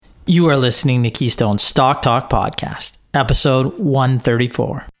You are listening to Keystone Stock Talk Podcast, episode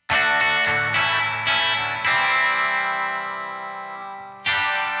 134.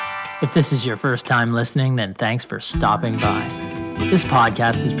 If this is your first time listening, then thanks for stopping by. This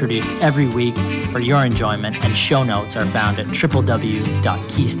podcast is produced every week for your enjoyment, and show notes are found at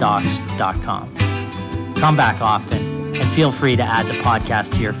www.keystocks.com. Come back often, and feel free to add the podcast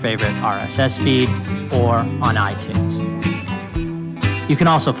to your favorite RSS feed or on iTunes. You can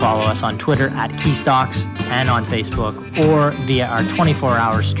also follow us on Twitter at Keystocks and on Facebook or via our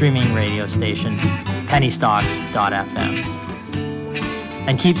 24-hour streaming radio station, pennystocks.fm.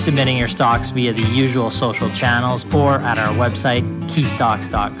 And keep submitting your stocks via the usual social channels or at our website,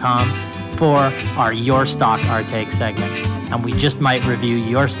 keystocks.com, for our Your Stock Our Take segment. And we just might review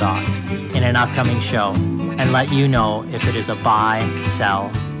your stock in an upcoming show and let you know if it is a buy,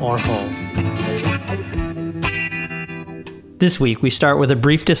 sell, or hold. This week, we start with a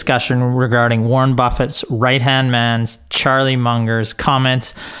brief discussion regarding Warren Buffett's right-hand man's Charlie Munger's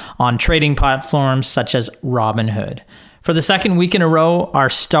comments on trading platforms such as Robinhood. For the second week in a row, our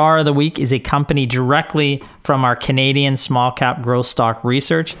star of the week is a company directly from our Canadian small cap growth stock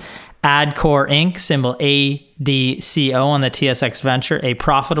research, Adcore Inc., symbol ADCO on the TSX Venture, a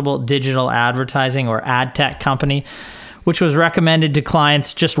profitable digital advertising or ad tech company, which was recommended to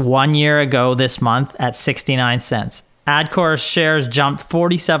clients just 1 year ago this month at 69 cents. Adcore shares jumped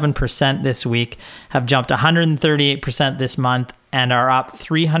 47% this week, have jumped 138% this month, and are up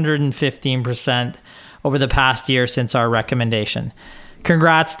 315% over the past year since our recommendation.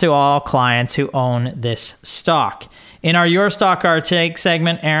 Congrats to all clients who own this stock. In our Your Stock Our Take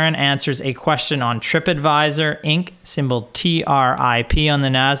segment, Aaron answers a question on TripAdvisor Inc., symbol TRIP on the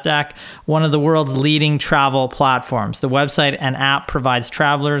NASDAQ, one of the world's leading travel platforms. The website and app provides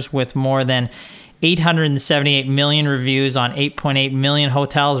travelers with more than 878 million reviews on 8.8 million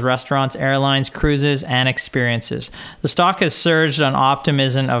hotels, restaurants, airlines, cruises, and experiences. The stock has surged on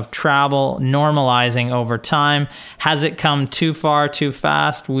optimism of travel normalizing over time. Has it come too far too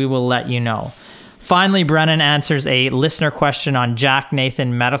fast? We will let you know. Finally, Brennan answers a listener question on Jack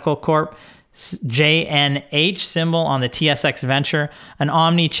Nathan Medical Corp., JNH, symbol on the TSX Venture, an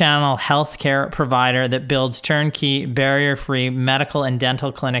omni-channel healthcare provider that builds turnkey, barrier-free medical and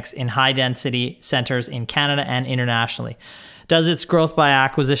dental clinics in high-density centers in Canada and internationally. Does its growth by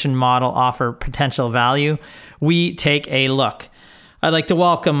acquisition model offer potential value? We take a look. I'd like to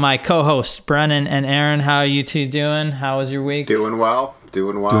welcome my co-hosts, Brennan and Aaron. How are you two doing? How was your week? Doing well.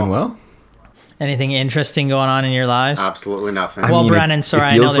 Doing well. Anything interesting going on in your lives? Absolutely nothing. Well, Brennan, sorry,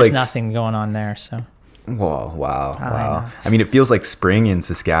 I know there's nothing going on there. So. Whoa, wow. I mean, it feels like spring in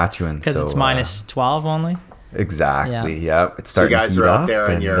Saskatchewan. Because it's minus 12 only? Exactly, yeah. It's starting so you guys to heat are out up there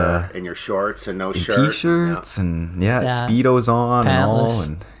and, in your shorts and no shirt. T-shirts and Speedos on Pantless. and all.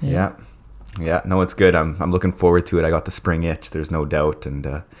 And yeah. No, it's good. I'm looking forward to it. I got the spring itch, there's no doubt.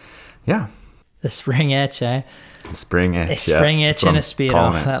 And yeah. The spring itch, eh? The spring itch. A spring itch in a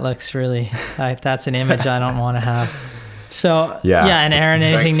Speedo. That looks really, that's an image I don't want to have. So, and Aaron,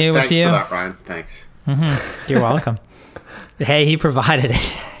 anything new with you? Thanks for that, Ryan. Thanks. Mm-hmm. You're welcome. Hey, he provided it.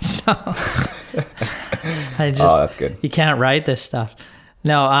 So, that's good. You can't write this stuff.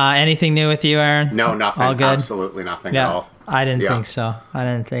 No, anything new with you, Aaron? No, nothing. All good? Absolutely nothing at all. I didn't think so.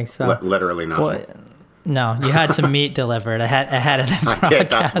 Literally nothing. Well, no, you had some meat delivered ahead of the podcast. I did.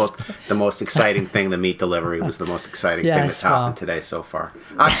 That's the most exciting thing. The meat delivery was the most exciting thing that's happened today so far.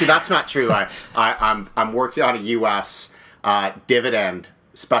 Actually, that's not true. I'm working on a U.S. Dividend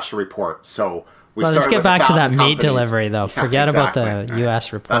special report. So let's get back to that meat delivery, though. Forget about the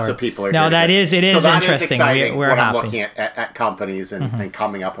U.S. report. That's what people are. No, it is interesting. Is exciting We're when happy. I'm looking at companies and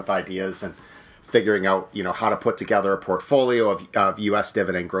coming up with ideas and figuring out, how to put together a portfolio of U.S.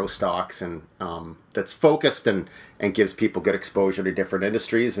 dividend growth stocks and that's focused and gives people good exposure to different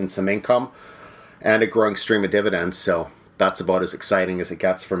industries and some income and a growing stream of dividends. So that's about as exciting as it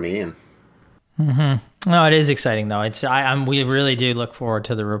gets for me. And No, it is exciting though. We really do look forward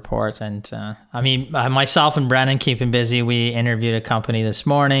to the reports. And myself and Brennan keeping busy. We interviewed a company this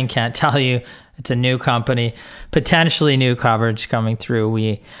morning. Can't tell you, it's a new company, potentially new coverage coming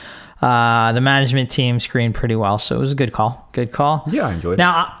through. The management team screened pretty well, so it was a good call. Yeah, I enjoyed it.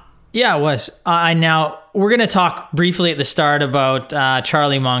 Now, it was. Now, we're going to talk briefly at the start about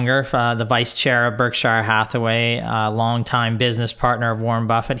Charlie Munger, the vice chair of Berkshire Hathaway, longtime business partner of Warren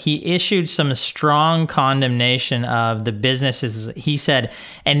Buffett. He issued some strong condemnation of the businesses, he said,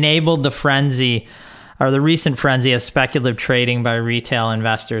 enabled the frenzy or the recent frenzy of speculative trading by retail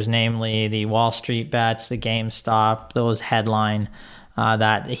investors, namely the Wall Street bets, the GameStop, those headline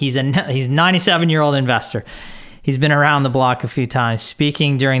that he's a 97-year-old investor. He's been around the block a few times,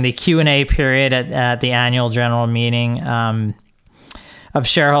 speaking during the Q&A period at the annual general meeting of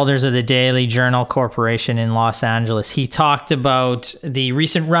shareholders of the Daily Journal Corporation in Los Angeles. He talked about the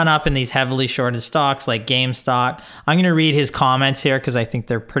recent run-up in these heavily shorted stocks like GameStop. I'm going to read his comments here because I think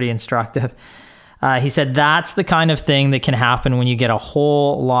they're pretty instructive. He said, that's the kind of thing that can happen when you get a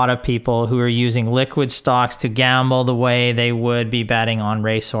whole lot of people who are using liquid stocks to gamble the way they would be betting on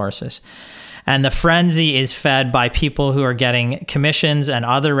racehorses. And the frenzy is fed by people who are getting commissions and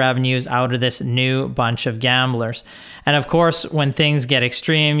other revenues out of this new bunch of gamblers. And of course, when things get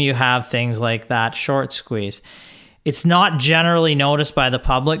extreme, you have things like that short squeeze. It's not generally noticed by the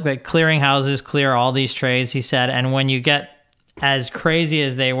public, but clearinghouses clear all these trades, he said. And when you get as crazy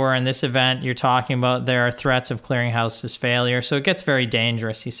as they were in this event you're talking about, there are threats of clearinghouses failure. So it gets very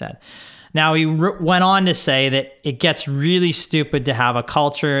dangerous, he said. Now, he went on to say that it gets really stupid to have a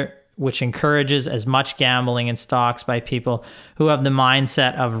culture which encourages as much gambling in stocks by people who have the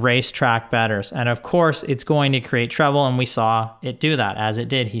mindset of racetrack bettors. And of course, it's going to create trouble, and we saw it do that, as it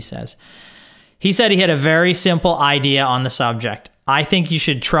did, he says. He said he had a very simple idea on the subject. I think you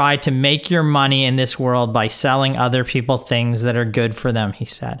should try to make your money in this world by selling other people things that are good for them, he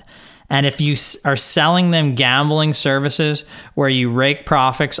said. And if you are selling them gambling services where you rake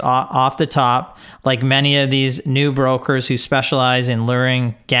profits off the top, like many of these new brokers who specialize in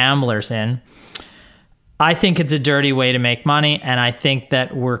luring gamblers in, I think it's a dirty way to make money, and I think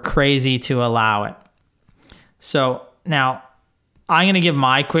that we're crazy to allow it. So now I'm going to give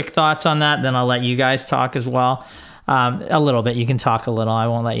my quick thoughts on that, then I'll let you guys talk as well. A little bit. You can talk a little. I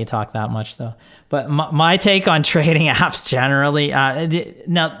won't let you talk that much, though. But my take on trading apps generally,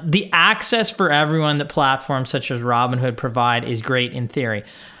 now the access for everyone that platforms such as Robinhood provide is great in theory.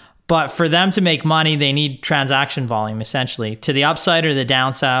 But for them to make money, they need transaction volume, essentially. To the upside or the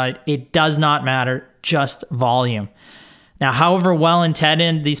downside, it does not matter, just volume. Now, however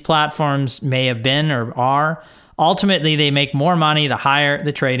well-intended these platforms may have been or are, ultimately, they make more money the higher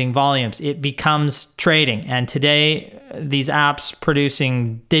the trading volumes. It becomes trading. And today, these apps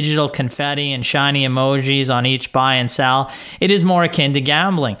producing digital confetti and shiny emojis on each buy and sell, it is more akin to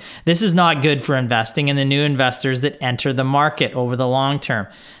gambling. This is not good for investing in the new investors that enter the market over the long term.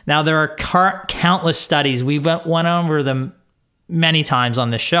 Now, there are countless studies. We went over them many times on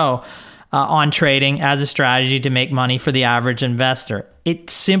this show on trading as a strategy to make money for the average investor.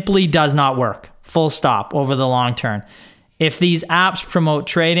 It simply does not work. Full stop, over the long term. If these apps promote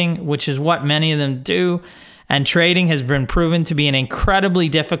trading, which is what many of them do, and trading has been proven to be an incredibly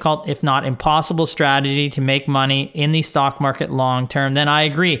difficult, if not impossible, strategy to make money in the stock market long term, then I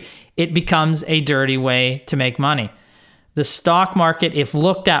agree. It becomes a dirty way to make money. The stock market, if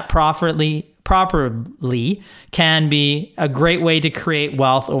looked at properly, can be a great way to create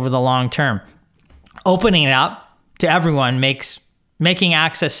wealth over the long term. Opening it up to everyone making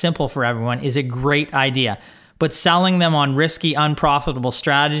access simple for everyone is a great idea, but selling them on risky, unprofitable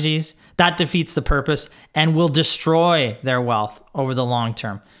strategies, that defeats the purpose and will destroy their wealth over the long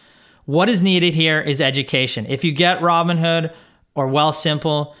term. What is needed here is education. If you get Robinhood or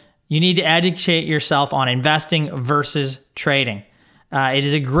Wealthsimple, you need to educate yourself on investing versus trading. It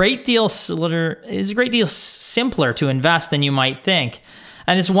is a great deal simpler to invest than you might think.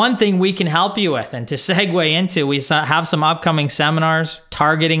 And it's one thing we can help you with. And to segue into, we have some upcoming seminars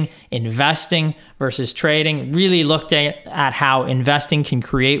targeting investing versus trading, really looked at how investing can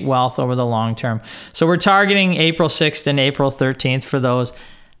create wealth over the long term. So we're targeting April 6th and April 13th for those,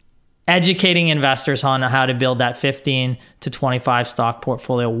 educating investors on how to build that 15 to 25 stock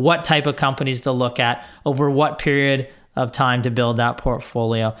portfolio, what type of companies to look at over what period of time to build that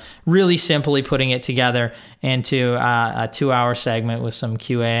portfolio. Really simply putting it together into a 2-hour segment with some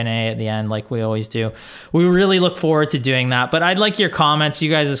Q&A at the end, like we always do. We really look forward to doing that. But I'd like your comments,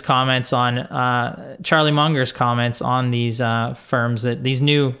 you guys' comments on Charlie Munger's comments on these firms, these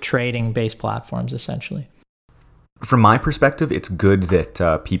new trading-based platforms, essentially. From my perspective, it's good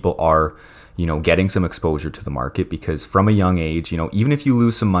that people are, getting some exposure to the market, because from a young age, even if you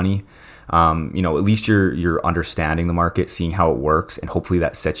lose some money, at least you're understanding the market, seeing how it works, and hopefully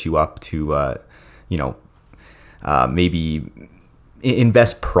that sets you up to, maybe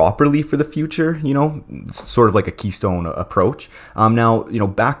invest properly for the future, sort of like a keystone approach. Now,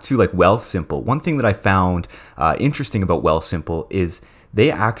 back to like Wealthsimple. One thing that I found interesting about Wealthsimple is they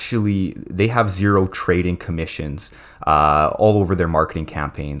have zero trading commissions all over their marketing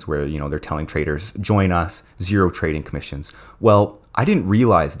campaigns, where they're telling traders, join us, zero trading commissions. Well, I didn't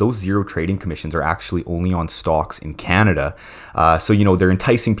realize those zero trading commissions are actually only on stocks in Canada. So they're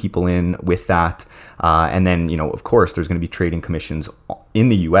enticing people in with that, and then of course there's going to be trading commissions in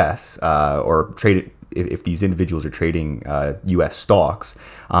the US or if these individuals are trading U.S. stocks,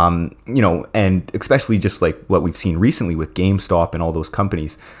 and especially just like what we've seen recently with GameStop and all those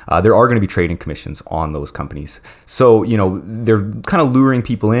companies, there are going to be trading commissions on those companies. So, they're kind of luring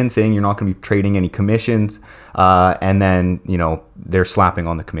people in, saying you're not going to be trading any commissions. And then, they're slapping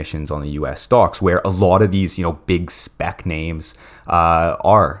on the commissions on the U.S. stocks, where a lot of these, big spec names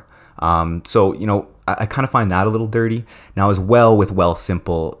are. So, I kind of find that a little dirty. Now, as well with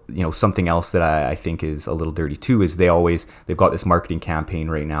Wealthsimple, something else that I think is a little dirty too is they've got this marketing campaign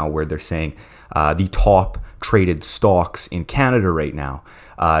right now where they're saying the top traded stocks in Canada right now.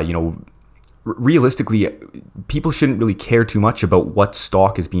 Realistically, people shouldn't really care too much about what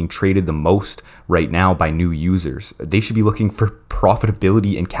stock is being traded the most right now by new users. They should be looking for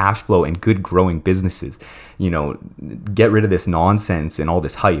profitability and cash flow and good growing businesses. Get rid of this nonsense and all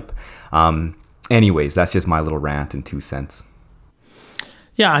this hype. Anyways, that's just my little rant and 2 cents.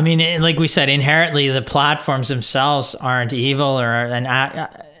 Yeah, I mean, like we said, inherently the platforms themselves aren't evil, or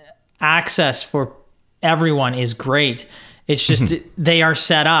access for everyone is great. It's just they are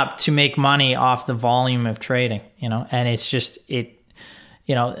set up to make money off the volume of trading, and it's just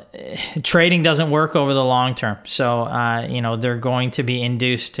trading doesn't work over the long term. So, they're going to be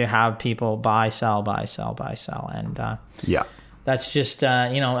induced to have people buy, sell, and yeah. That's just,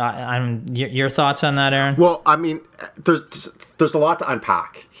 I'm your thoughts on that, Aaron? Well, I mean, there's a lot to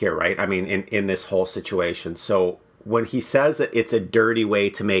unpack here, right? I mean, in this whole situation. So when he says that it's a dirty way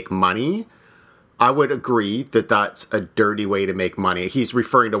to make money, I would agree that that's a dirty way to make money. He's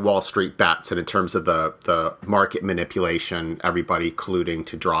referring to Wall Street bets, and in terms of the market manipulation, everybody colluding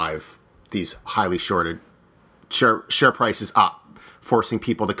to drive these highly shorted share prices up, forcing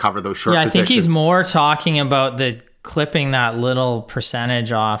people to cover those short positions. Yeah, I think he's more talking about the clipping that little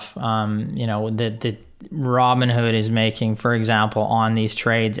percentage off, that Robinhood is making, for example, on these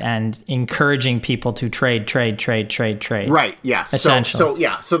trades, and encouraging people to trade. Right. Yes. Essentially.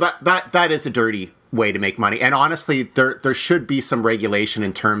 So that is a dirty way to make money. And honestly, there should be some regulation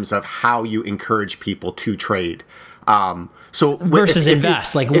in terms of how you encourage people to trade. Versus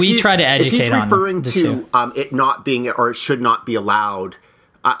invest. We try to educate on. If he's referring to it not being, or it should not be allowed,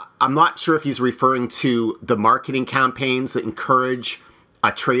 I'm not sure if he's referring to the marketing campaigns that encourage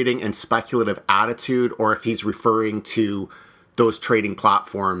a trading and speculative attitude, or if he's referring to those trading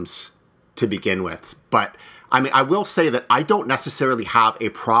platforms to begin with. But I mean, I will say that I don't necessarily have a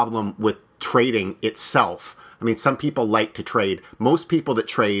problem with trading itself. I mean, some people like to trade. Most people that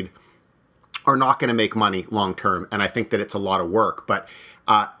trade are not going to make money long term, and I think that it's a lot of work. But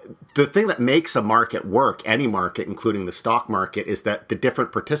the thing that makes a market work, any market, including the stock market, is that the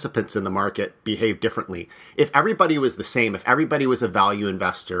different participants in the market behave differently. If everybody was the same, if everybody was a value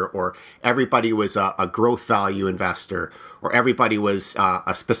investor, or everybody was a growth value investor, or everybody was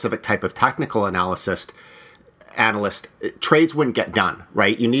a specific type of technical analyst, trades wouldn't get done,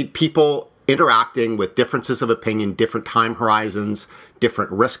 right? You need people interacting with differences of opinion, different time horizons, different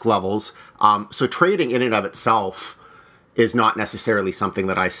risk levels. So trading in and of itself is not necessarily something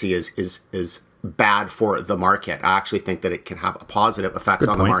that I see is bad for the market. I actually think that it can have a positive effect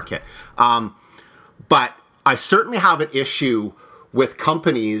on the market. But I certainly have an issue with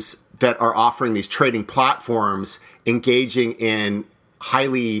companies that are offering these trading platforms engaging in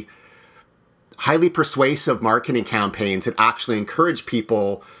highly persuasive marketing campaigns that actually encourage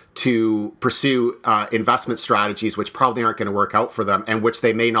people to pursue investment strategies which probably aren't going to work out for them, and which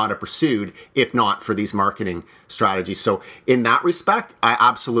they may not have pursued if not for these marketing strategies. So in that respect, I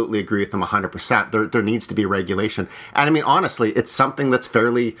absolutely agree with them 100%. There needs to be regulation. And I mean, honestly, it's something that's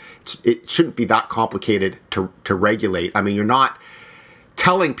it shouldn't be that complicated to regulate. I mean, you're not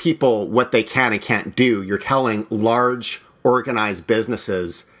telling people what they can and can't do. You're telling large organized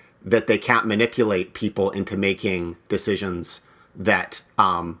businesses that they can't manipulate people into making decisions that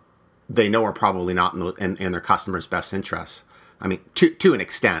they know are probably not in their customers' best interests. I mean, to an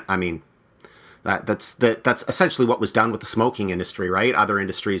extent. I mean, that's essentially what was done with the smoking industry, right? Other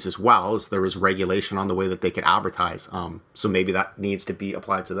industries as well, as there was regulation on the way that they could advertise. So maybe that needs to be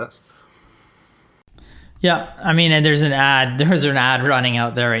applied to this. Yeah, I mean, and there's an ad running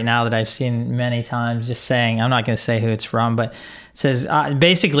out there right now that I've seen many times, just saying, I'm not going to say who it's from, but it says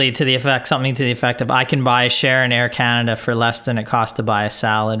basically something to the effect of, I can buy a share in Air Canada for less than it costs to buy a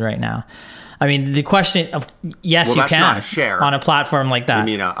salad right now. I mean, the question of, yes, you can not a share on a platform like that.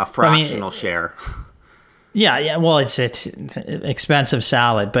 You mean a fractional share? Yeah. Well, it's expensive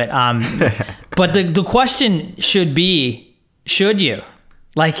salad, but but the question should be, should you?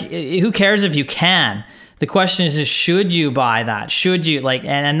 Like, who cares if you can? The question is should you buy that? Should you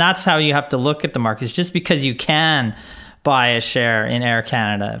and that's how you have to look at the markets. Just because you can buy a share in Air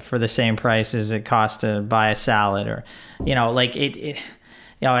Canada for the same price as it costs to buy a salad, or, like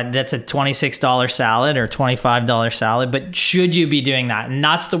that's a $26 salad or $25 salad, but should you be doing that? And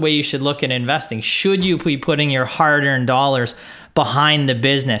that's the way you should look at investing. Should you be putting your hard-earned dollars behind the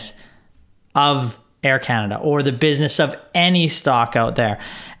business of Air Canada or the business of any stock out there?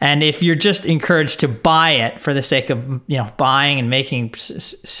 And if you're just encouraged to buy it for the sake of buying and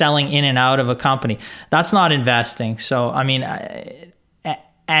selling in and out of a company, that's not investing. So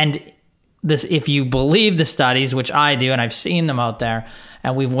if you believe the studies, which I do, and I've seen them out there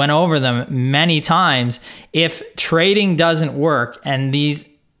and we've went over them many times, if trading doesn't work and these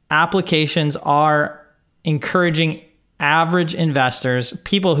applications are encouraging average investors,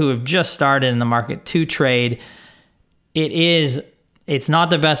 people who have just started in the market, to trade, it's not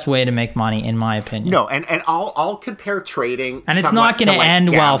the best way to make money, in my opinion. No, and I'll compare trading, and it's not going to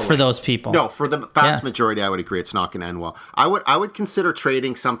end well for those people. No, for the vast majority, I would agree it's not going to end well. I would consider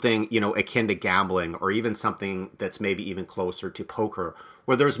trading something akin to gambling, or even something that's maybe even closer to poker,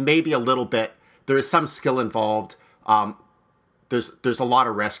 where there's maybe a little bit, there's some skill involved. There's a lot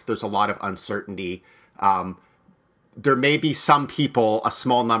of risk. There's a lot of uncertainty. There may be some people, a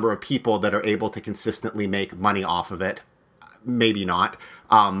small number of people, that are able to consistently make money off of it. Maybe not.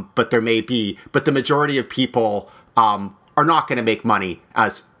 But there may be. But the majority of people are not going to make money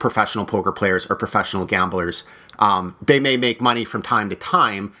as professional poker players or professional gamblers. They may make money from time to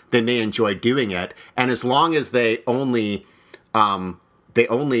time. They may enjoy doing it. And as long as they only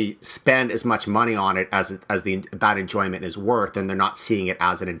spend as much money on it as that enjoyment is worth, and they're not seeing it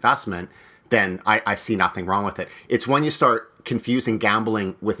as an investment, then I see nothing wrong with it. It's when you start confusing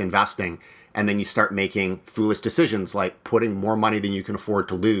gambling with investing, and then you start making foolish decisions like putting more money than you can afford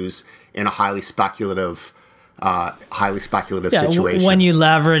to lose in a highly speculative situation. When you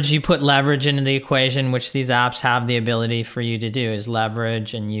put leverage into the equation, which these apps have the ability for you to do, is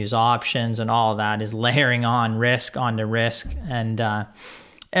leverage and use options, and all of that is layering on risk onto risk. And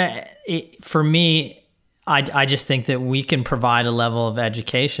for me, I just think that we can provide a level of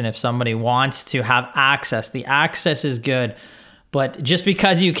education if somebody wants to have access. The access is good, but just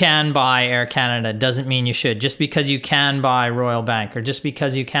because you can buy Air Canada doesn't mean you should. Just because you can buy Royal Bank, or just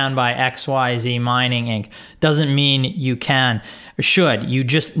because you can buy XYZ Mining Inc. doesn't mean you can or should. You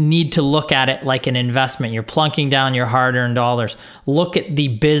just need to look at it like an investment. You're plunking down your hard-earned dollars. Look at the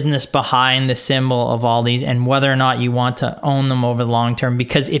business behind the symbol of all these and whether or not you want to own them over the long term.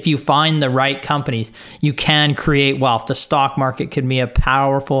 Because if you find the right companies, you can create wealth. The stock market can be a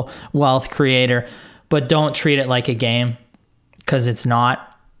powerful wealth creator, but don't treat it like a game, because it's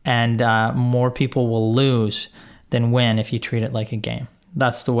not. And more people will lose than win if you treat it like a game.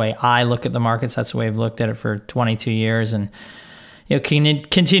 That's the way I look at the markets. That's the way I've looked at it for 22 years. And can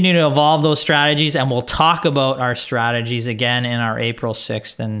continue to evolve those strategies, and we'll talk about our strategies again in our April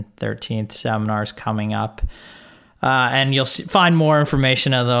 6th and 13th seminars coming up. And you'll find more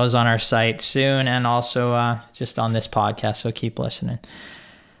information of those on our site soon, and also just on this podcast, so keep listening.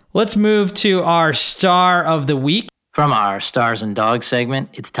 Let's move to our Star of the Week. From our Stars and Dogs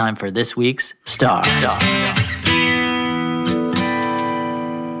segment, it's time for this week's Star.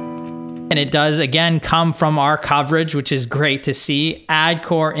 And it does, again, come from our coverage, which is great to see.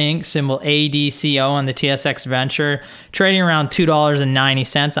 Adcore Inc., symbol ADCO on the TSX Venture, trading around $2.90,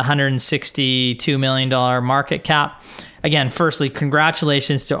 $162 million market cap. Again, firstly,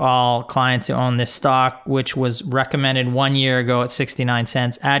 congratulations to all clients who own this stock, which was recommended 1 year ago at 69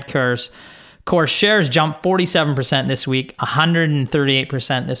 cents. Adcore's Core shares jumped 47% this week,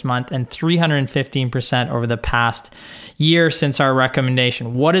 138% this month, and 315% over the past year since our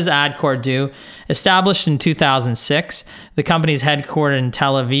recommendation. What does Adcore do? Established in 2006, the company is headquartered in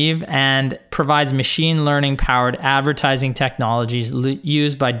Tel Aviv and provides machine learning powered advertising technologies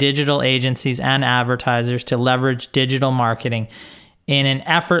used by digital agencies and advertisers to leverage digital marketing in an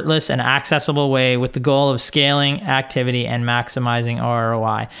effortless and accessible way with the goal of scaling activity and maximizing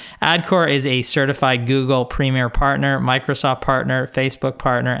ROI. Adcore is a certified Google Premier Partner, Microsoft Partner, Facebook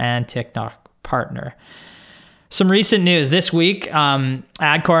Partner, and TikTok Partner. Some recent news. This week,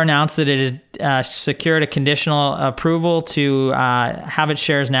 Adcore announced that it had secured a conditional approval to have its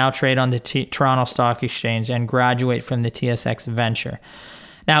shares now trade on the Toronto Stock Exchange and graduate from the TSX Venture.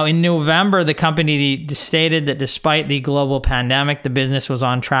 Now, in November, the company stated that despite the global pandemic, the business was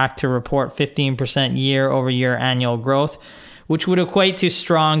on track to report 15% year-over-year annual growth, which would equate to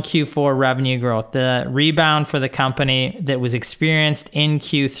strong Q4 revenue growth. The rebound for the company that was experienced in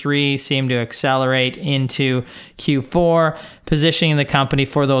Q3 seemed to accelerate into Q4, positioning the company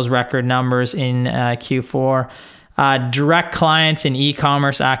for those record numbers in Q4. Direct clients and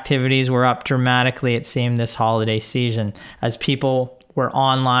e-commerce activities were up dramatically, it seemed, this holiday season as people were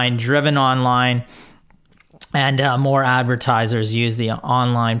online, driven online, and more advertisers use the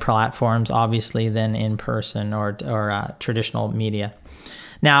online platforms, obviously, than in person or traditional media.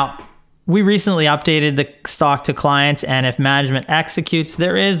 Now, we recently updated the stock to clients, and if management executes,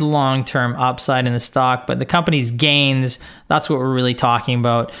 there is long-term upside in the stock, but the company's gains, that's what we're really talking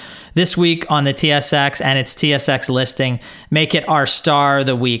about. This week on the TSX and its TSX listing, make it our star of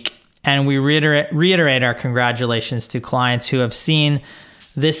the week. And we reiterate our congratulations to clients who have seen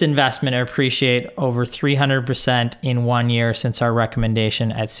this investment appreciate over 300% in 1 year since our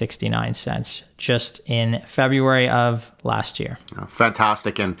recommendation at 69 cents, just in February of last year.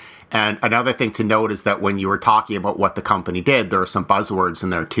 Fantastic. And another thing to note is that when you were talking about what the company did, there are some buzzwords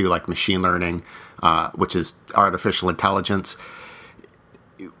in there too, like machine learning, which is artificial intelligence.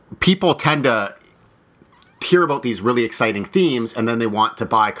 People tend to hear about these really exciting themes, and then they want to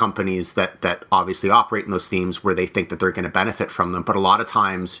buy companies that obviously operate in those themes where they think that they're going to benefit from them. But a lot of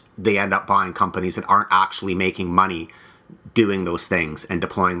times they end up buying companies that aren't actually making money doing those things and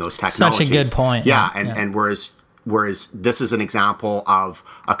deploying those technologies. Such a good point. Yeah. And whereas this is an example of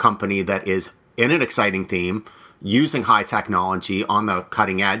a company that is in an exciting theme, using high technology on the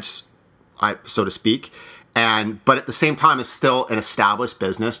cutting edge, so to speak, but at the same time is still an established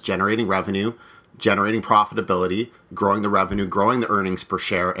business generating revenue, generating profitability, growing the revenue, growing the earnings per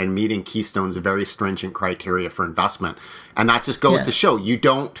share, and meeting Keystone's very stringent criteria for investment. And that just goes to show you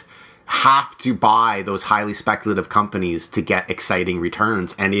don't have to buy those highly speculative companies to get exciting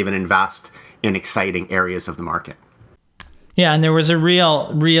returns and even invest in exciting areas of the market. Yeah, and there was a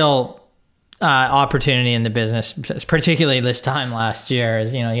real opportunity in the business, particularly this time last year,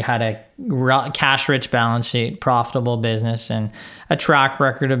 is, you had a cash-rich balance sheet, profitable business, and a track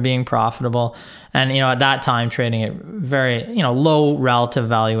record of being profitable. And, at that time, trading at very, low relative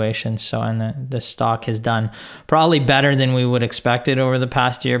valuations. So, and the stock has done probably better than we would expect it over the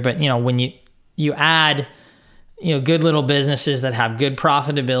past year. But, when you add, good little businesses that have good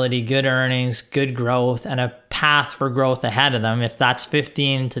profitability, good earnings, good growth, and a path for growth ahead of them, if that's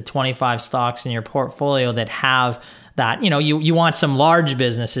 15 to 25 stocks in your portfolio that have that, you want some large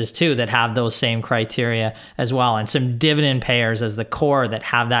businesses too that have those same criteria as well, and some dividend payers as the core that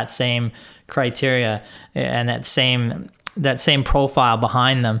have that same criteria and that same profile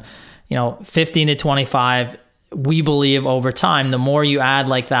behind them. 15 to 25, we believe over time, the more you add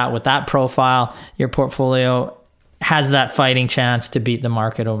like that with that profile, your portfolio has that fighting chance to beat the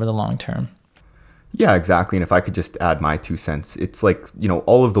market over the long term. Yeah, exactly. And if I could just add my 2 cents, it's like,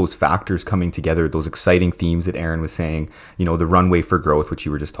 all of those factors coming together, those exciting themes that Aaron was saying, the runway for growth, which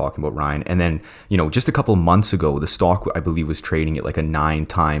you were just talking about, Ryan. And then, just a couple of months ago, the stock, I believe, was trading at like a 9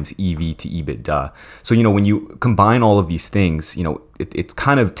 times EV to EBITDA. So, when you combine all of these things, it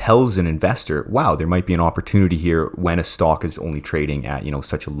kind of tells an investor, wow, there might be an opportunity here when a stock is only trading at,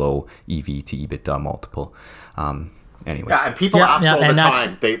 such a low EV to EBITDA multiple. Anyways. Yeah, and people ask all the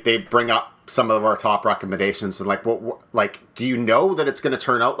time, they bring up some of our top recommendations and do you know that it's going to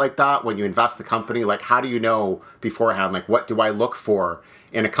turn out like that when you invest the company? Like, how do you know beforehand? Like, what do I look for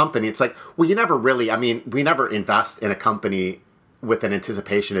in a company? It's like, well, you never really, we never invest in a company with an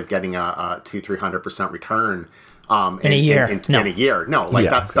anticipation of getting a 200-300% return in a year. In a year. No,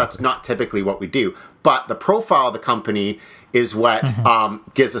 that's not typically what we do. But the profile of the company is what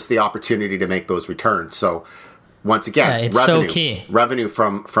gives us the opportunity to make those returns. So once again, it's revenue, so key. Revenue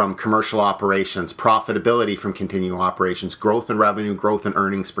from commercial operations, profitability from continuing operations, growth in revenue, growth in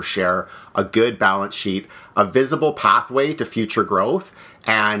earnings per share, a good balance sheet, a visible pathway to future growth,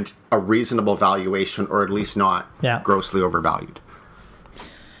 and a reasonable valuation, or at least not grossly overvalued.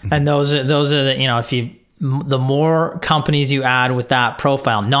 And those are the, the more companies you add with that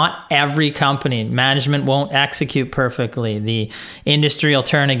profile, not every company, management won't execute perfectly. The industry will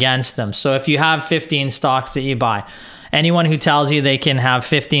turn against them. So if you have 15 stocks that you buy, anyone who tells you they can have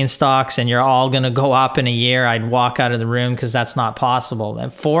 15 stocks and you're all going to go up in a year, I'd walk out of the room, because that's not possible.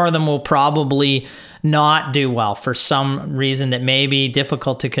 And 4 of them will probably not do well for some reason that may be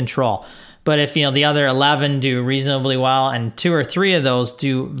difficult to control. But if the other 11 do reasonably well and 2 or 3 of those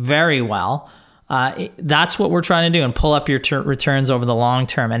do very well, that's what we're trying to do, and pull up your returns over the long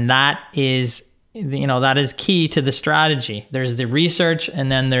term. And that is that is key to the strategy. There's the research, and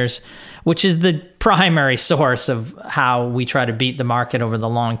then which is the primary source of how we try to beat the market over the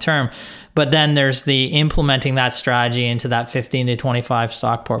long term. But then there's the implementing that strategy into that 15 to 25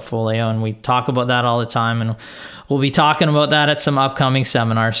 stock portfolio. And we talk about that all the time. And we'll be talking about that at some upcoming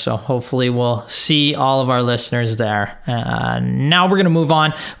seminars. So hopefully we'll see all of our listeners there. Now we're going to move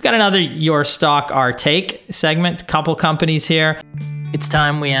on. We've got another Your Stock, Our Take segment, a couple companies here. It's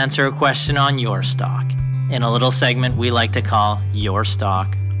time we answer a question on your stock in a little segment we like to call Your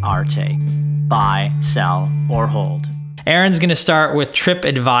Stock, Our Take. Buy, sell, or hold. Aaron's going to start with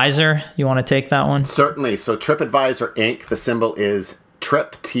TripAdvisor. You want to take that one? Certainly. So TripAdvisor Inc., the symbol is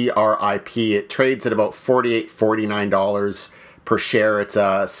TRIP, T-R-I-P. It trades at about $48, $49 per share. It's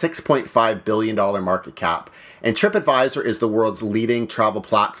a $6.5 billion market cap. And TripAdvisor is the world's leading travel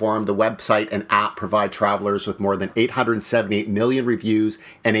platform. The website and app provide travelers with more than 878 million reviews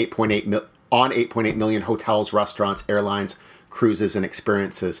and 8.8 million hotels, restaurants, airlines, cruises, and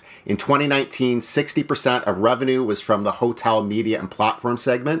experiences. In 2019, 60% of revenue was from the hotel, media, and platform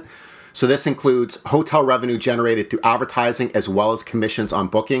segment. So this includes hotel revenue generated through advertising as well as commissions on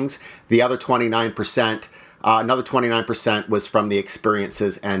bookings. The other 29%, another 29% was from the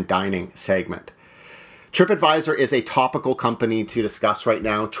experiences and dining segment. TripAdvisor is a topical company to discuss right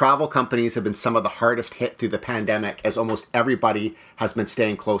now. Travel companies have been some of the hardest hit through the pandemic, as almost everybody has been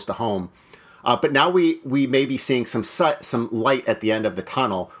staying close to home. But now we may be seeing some light at the end of the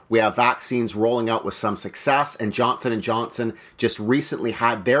tunnel. We have vaccines rolling out with some success, and Johnson & Johnson just recently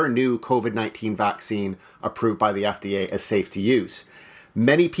had their new COVID-19 vaccine approved by the FDA as safe to use.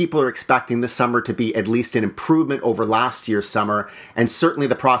 Many people are expecting this summer to be at least an improvement over last year's summer, and certainly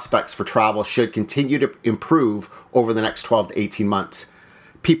the prospects for travel should continue to improve over the next 12 to 18 months.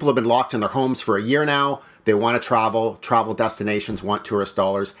 People have been locked in their homes for a year now. They want to travel. Travel destinations want tourist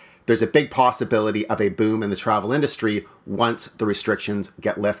dollars. There's a big possibility of a boom in the travel industry once the restrictions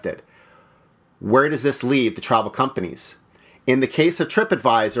get lifted. Where does this leave the travel companies? In the case of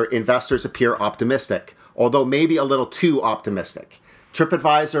TripAdvisor, investors appear optimistic, although maybe a little too optimistic.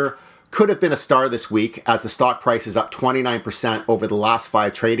 TripAdvisor could have been a star this week as the stock price is up 29% over the last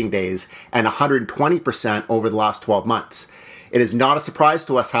 5 trading days and 120% over the last 12 months. It is not a surprise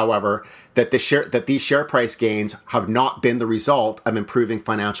to us, however, that these share price gains have not been the result of improving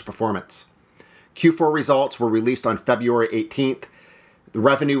financial performance. Q4 results were released on February 18th. The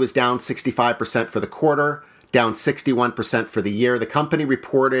revenue was down 65% for the quarter, down 61% for the year. The company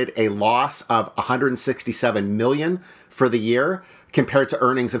reported a loss of $167 million for the year, compared to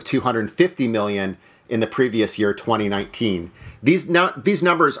earnings of $250 million in the previous year, 2019. These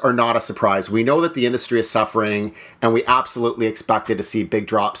numbers are not a surprise. We know that the industry is suffering, and we absolutely expected to see big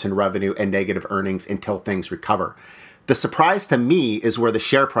drops in revenue and negative earnings until things recover. The surprise to me is where the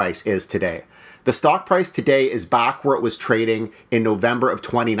share price is today. The stock price today is back where it was trading in November of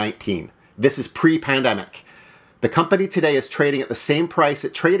 2019. This is pre-pandemic. The company today is trading at the same price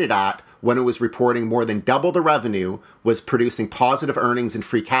it traded at when it was reporting more than double the revenue, was producing positive earnings and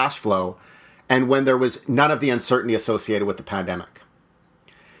free cash flow, and when there was none of the uncertainty associated with the pandemic.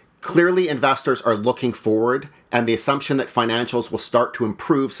 Clearly, investors are looking forward, and the assumption that financials will start to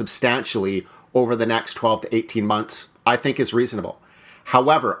improve substantially over the next 12 to 18 months, I think is reasonable.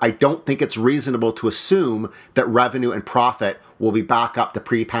 However, I don't think it's reasonable to assume that revenue and profit will be back up to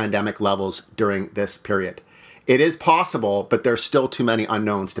pre-pandemic levels during this period. It is possible, but there's still too many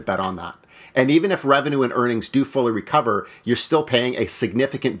unknowns to bet on that. And even if revenue and earnings do fully recover, you're still paying a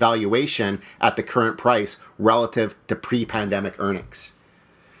significant valuation at the current price relative to pre-pandemic earnings.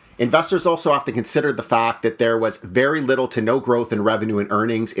 Investors also have to consider the fact that there was very little to no growth in revenue and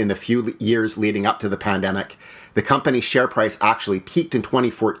earnings in the few years leading up to the pandemic. The company's share price actually peaked in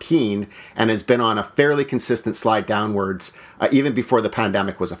 2014 and has been on a fairly consistent slide downwards even before the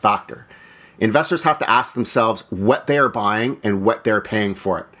pandemic was a factor. Investors have to ask themselves what they are buying and what they're paying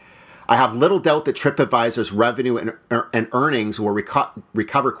for it. I have little doubt that TripAdvisor's revenue and earnings will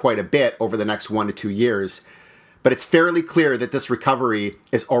recover quite a bit over the next 1 to 2 years, but it's fairly clear that this recovery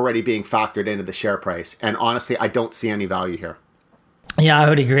is already being factored into the share price, and honestly, I don't see any value here. Yeah, I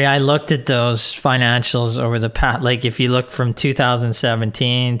would agree. I looked at those financials over the past, like if you look from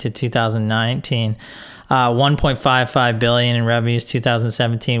 2017 to 2019, 1.55 billion in revenues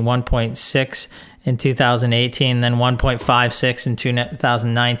 2017, 1.6 in 2018, then 1.56 in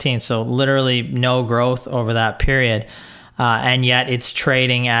 2019. So literally no growth over that period. And yet it's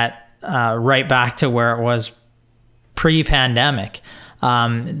trading at right back to where it was pre-pandemic.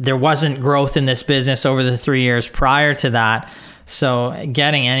 There wasn't growth in this business over the 3 years prior to that. So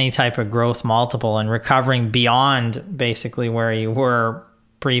getting any type of growth multiple and recovering beyond basically where you were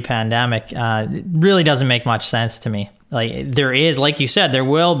pre-pandemic, it really doesn't make much sense to me. Like there is, like you said, there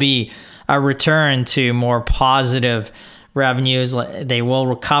will be a return to more positive revenues. They will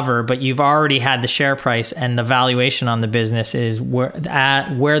recover, but you've already had the share price and the valuation on the business is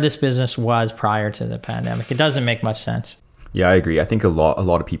where this business was prior to the pandemic. It doesn't make much sense. Yeah, I agree. I think a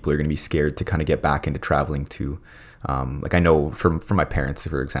lot of people are going to be scared to kind of get back into traveling too. Like I know from my parents,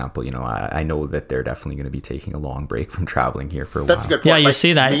 for example, I know that they're definitely going to be taking a long break from traveling here for a while. That's a good point. Yeah, you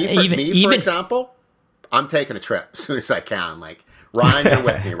see that. For example, I'm taking a trip as soon as I can. Like Ryan, you're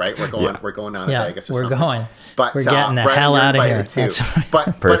with me, right? We're going down to Vegas or something. We're going. But we're getting the Brendan, hell out of here. Too.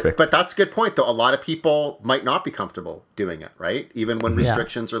 But that's a good point, though. A lot of people might not be comfortable doing it, right? Even when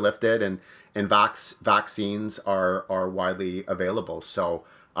restrictions are lifted and vaccines are widely available. So,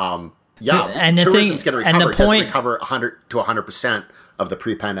 and tourism's going to recover. It doesn't recover 100 to 100% of the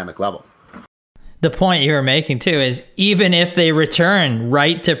pre-pandemic level. The point you were making too is even if they return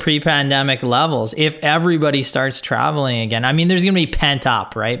right to pre-pandemic levels, if everybody starts traveling again, I mean, there's going to be pent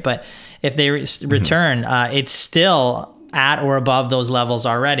up, right? But if they return, it's still at or above those levels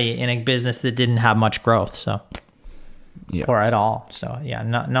already in a business that didn't have much growth, or at all. So yeah,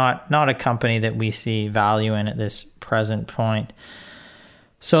 not a company that we see value in at this present point.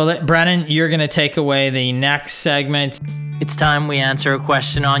 So Brennan, you're going to take away the next segment. It's time we answer a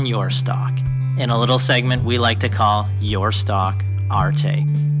question on your stock. In a little segment we like to call Your Stock, Our Take.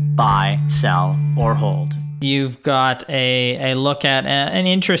 Buy, sell, or hold. You've got a look at an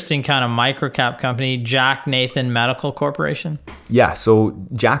interesting kind of microcap company, Jack Nathan Medical Corporation. Yeah, so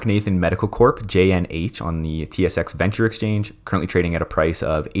Jack Nathan Medical Corp, JNH, on the TSX Venture Exchange, currently trading at a price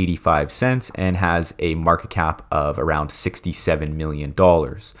of 85 cents and has a market cap of around $67 million.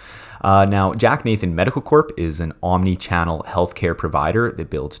 Now, Jack Nathan Medical Corp is an omni-channel healthcare provider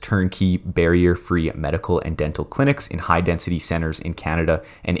that builds turnkey, barrier-free medical and dental clinics in high-density centers in Canada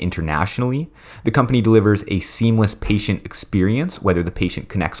and internationally. The company delivers a seamless patient experience, whether the patient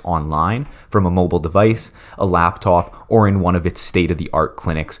connects online from a mobile device, a laptop, or in one of its state-of-the-art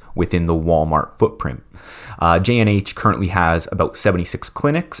clinics within the Walmart footprint. JNH currently has about 76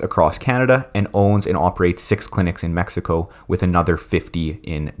 clinics across Canada and owns and operates 6 clinics in Mexico with another 50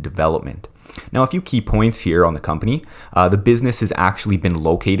 in development. Now, a few key points here on the company. The business has actually been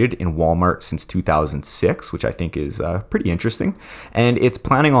located in Walmart since 2006, which I think is pretty interesting. And it's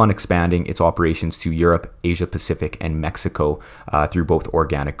planning on expanding its operations to Europe, Asia Pacific, and Mexico through both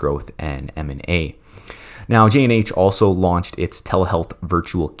organic growth and M&A. Now, JNH also launched its telehealth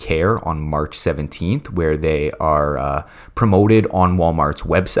virtual care on March 17th, where they are promoted on Walmart's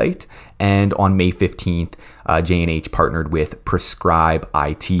website. And on May 15th, JNH partnered with Prescribe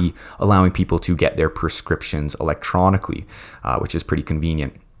IT, allowing people to get their prescriptions electronically, which is pretty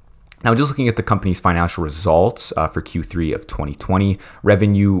convenient. Now, just looking at the company's financial results for Q3 of 2020,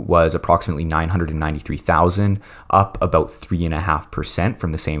 revenue was approximately $993,000, up about 3.5%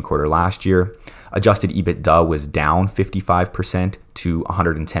 from the same quarter last year. Adjusted EBITDA was down 55% to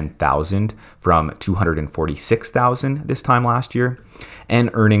 $110,000 from $246,000 this time last year. And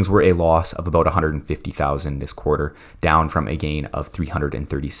earnings were a loss of about $150,000 this quarter, down from a gain of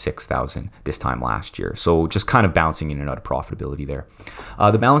 $336,000 this time last year. So just kind of bouncing in and out of profitability there.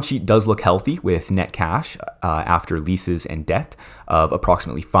 The balance sheet does look healthy with net cash after leases and debt of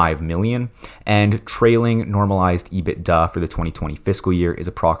approximately $5 million, and trailing normalized EBITDA for the 2020 fiscal year is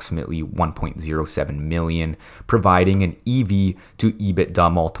approximately $1.07 million, providing an EV to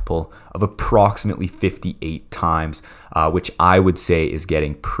EBITDA multiple of approximately 58 times, which I would say is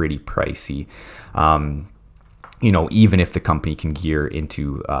getting pretty pricey. Even if the company can gear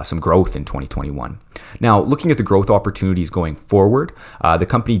into some growth in 2021. Now, looking at the growth opportunities going forward, the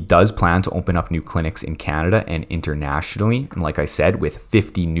company does plan to open up new clinics in Canada and internationally. And like I said, with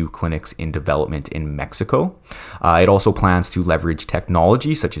 50 new clinics in development in Mexico. It also plans to leverage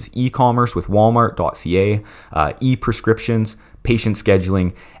technology such as e-commerce with Walmart.ca, e-prescriptions, patient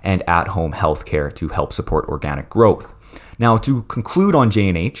scheduling, and at-home healthcare to help support organic growth. Now, to conclude on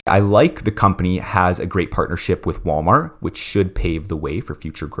JNH, I like the company has a great partnership with Walmart, which should pave the way for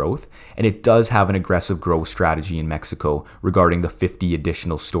future growth. And it does have an aggressive growth strategy in Mexico regarding the 50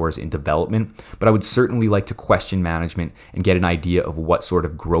 additional stores in development. But I would certainly like to question management and get an idea of what sort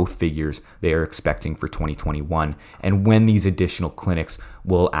of growth figures they are expecting for 2021 and when these additional clinics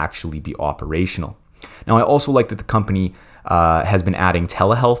will actually be operational. Now, I also like that the company has been adding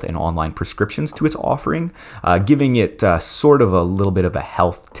telehealth and online prescriptions to its offering, giving it sort of a little bit of a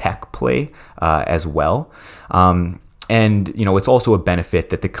health tech play as well. And it's also a benefit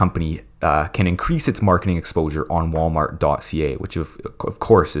that the company can increase its marketing exposure on Walmart.ca, which of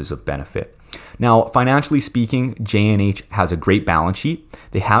course is of benefit. Now, financially speaking, J&H has a great balance sheet.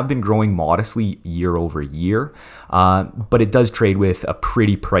 They have been growing modestly year over year, but it does trade with a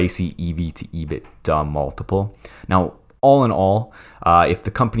pretty pricey EV to EBITDA multiple. Now, all in all, if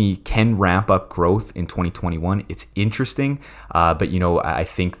the company can ramp up growth in 2021, it's interesting. But I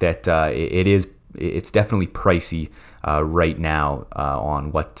think that it's definitely pricey right now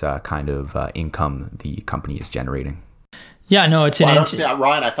on what kind of income the company is generating. Yeah, no, it's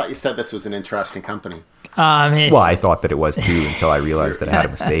Ryan, I thought you said this was an interesting company. Well, I thought that it was too until I realized that I had a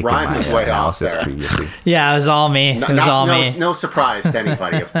mistake in my analysis previously. Yeah, it was all me. No surprise to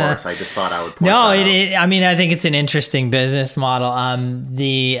anybody, of course. I just thought I would point that out. I think it's an interesting business model.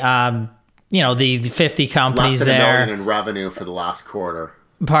 The 50 companies less than there. $1 million in revenue for the last quarter.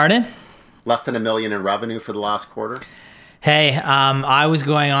 Pardon? Less than $1 million in revenue for the last quarter. Hey, I was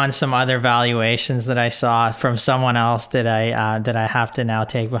going on some other valuations that I saw from someone else that I have to now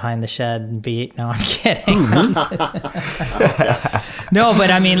take behind the shed and beat. No, I'm kidding. No, but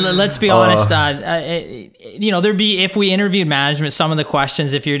I mean, let's be honest. There'd be, if we interviewed management, some of the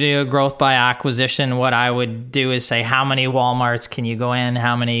questions, if you're doing growth by acquisition, what I would do is say, how many Walmarts can you go in?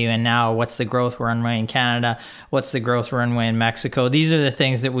 How many are you in now? What's the growth runway in Canada? What's the growth runway in Mexico? These are the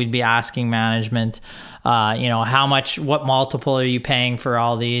things that we'd be asking management. What multiple are you paying for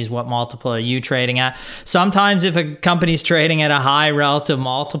all these? What multiple are you trading at? Sometimes if a company's trading at a high relative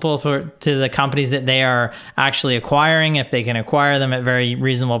multiple to the companies that they are actually acquiring, if they can acquire them at very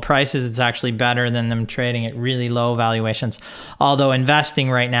reasonable prices, it's actually better than them trading at really low valuations. Although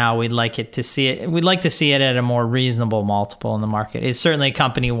investing right now, we'd like to see it at a more reasonable multiple in the market. It's certainly a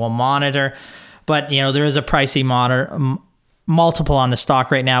company we'll monitor, but there is a pricey multiple on the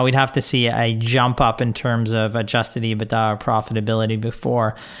stock right now. We'd have to see a jump up in terms of adjusted EBITDA or profitability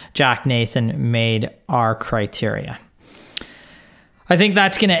before Jack Nathan made our criteria. I think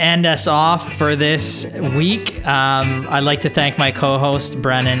that's going to end us off for this week. I'd like to thank my co-hosts,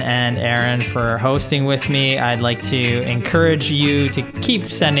 Brennan and Aaron, for hosting with me. I'd like to encourage you to keep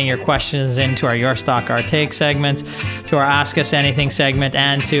sending your questions into our Your Stock, Our Take segments, to our Ask Us Anything segment,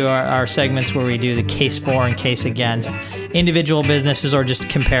 and to our segments where we do the case for and case against individual businesses or just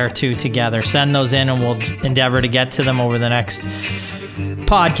compare two together. Send those in and we'll endeavor to get to them over the next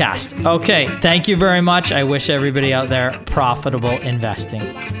podcast. Okay, thank you very much. I wish everybody out there profitable investing.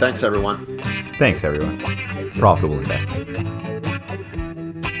 Thanks, everyone. Profitable investing.